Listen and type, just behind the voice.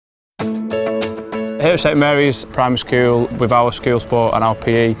Here at St Mary's Primary School, with our school sport and our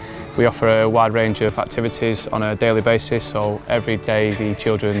PE, we offer a wide range of activities on a daily basis. So every day the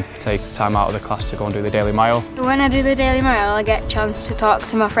children take time out of the class to go and do the daily mile. When I do the daily mile, I get a chance to talk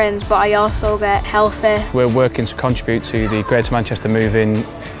to my friends, but I also get healthy. We're working to contribute to the Greater Manchester Moving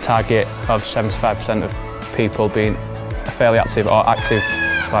target of 75% of people being fairly active or active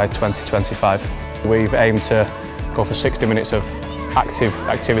by 2025. We've aimed to go for 60 minutes of active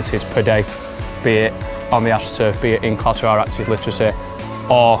activities per day, be it on the AstroTurf, be it in class with our active literacy,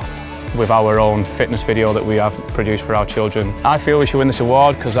 or with our own fitness video that we have produced for our children. I feel we should win this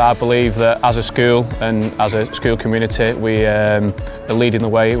award because I believe that as a school and as a school community, we are leading the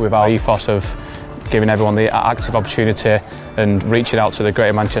way with our ethos of giving everyone the active opportunity and reaching out to the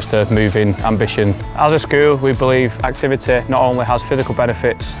Greater Manchester Moving ambition. As a school, we believe activity not only has physical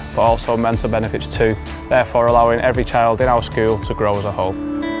benefits, but also mental benefits too, therefore allowing every child in our school to grow as a whole.